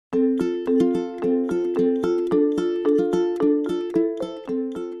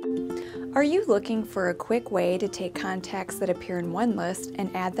you looking for a quick way to take contacts that appear in one list and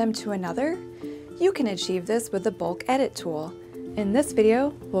add them to another? You can achieve this with the bulk edit tool. In this video,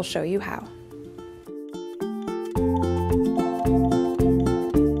 we'll show you how.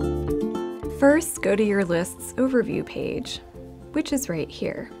 First, go to your list's overview page, which is right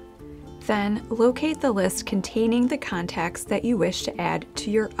here. Then, locate the list containing the contacts that you wish to add to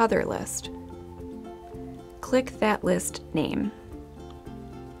your other list. Click that list name.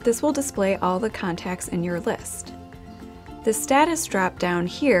 This will display all the contacts in your list. The status drop-down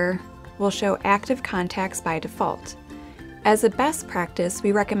here will show active contacts by default. As a best practice,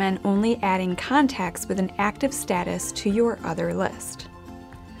 we recommend only adding contacts with an active status to your other list.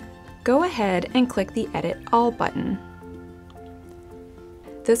 Go ahead and click the Edit All button.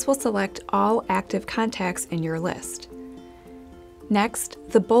 This will select all active contacts in your list. Next,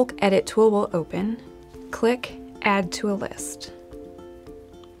 the bulk edit tool will open. Click Add to a List.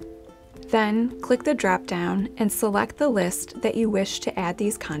 Then, click the drop-down and select the list that you wish to add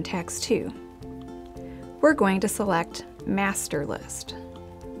these contacts to. We're going to select Master List.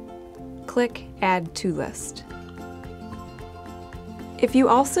 Click Add to List. If you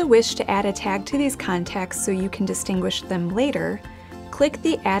also wish to add a tag to these contacts so you can distinguish them later, click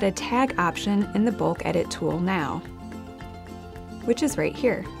the Add a Tag option in the bulk edit tool now, which is right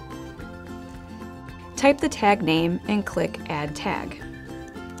here. Type the tag name and click Add Tag.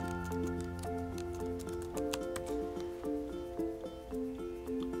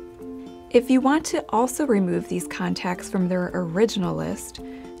 If you want to also remove these contacts from their original list,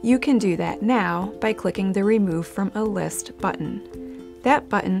 you can do that now by clicking the Remove from a List button. That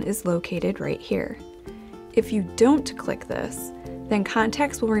button is located right here. If you don't click this, then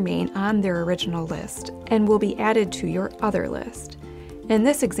contacts will remain on their original list and will be added to your other list. In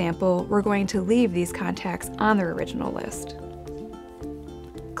this example, we're going to leave these contacts on their original list.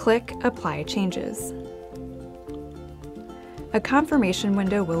 Click Apply Changes. A confirmation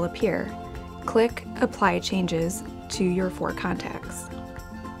window will appear. Click Apply Changes to your 4 contacts.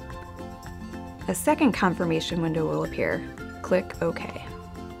 A second confirmation window will appear. Click OK.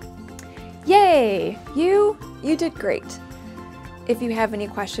 Yay! You did great! If you have any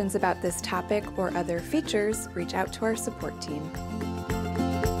questions about this topic or other features, reach out to our support team.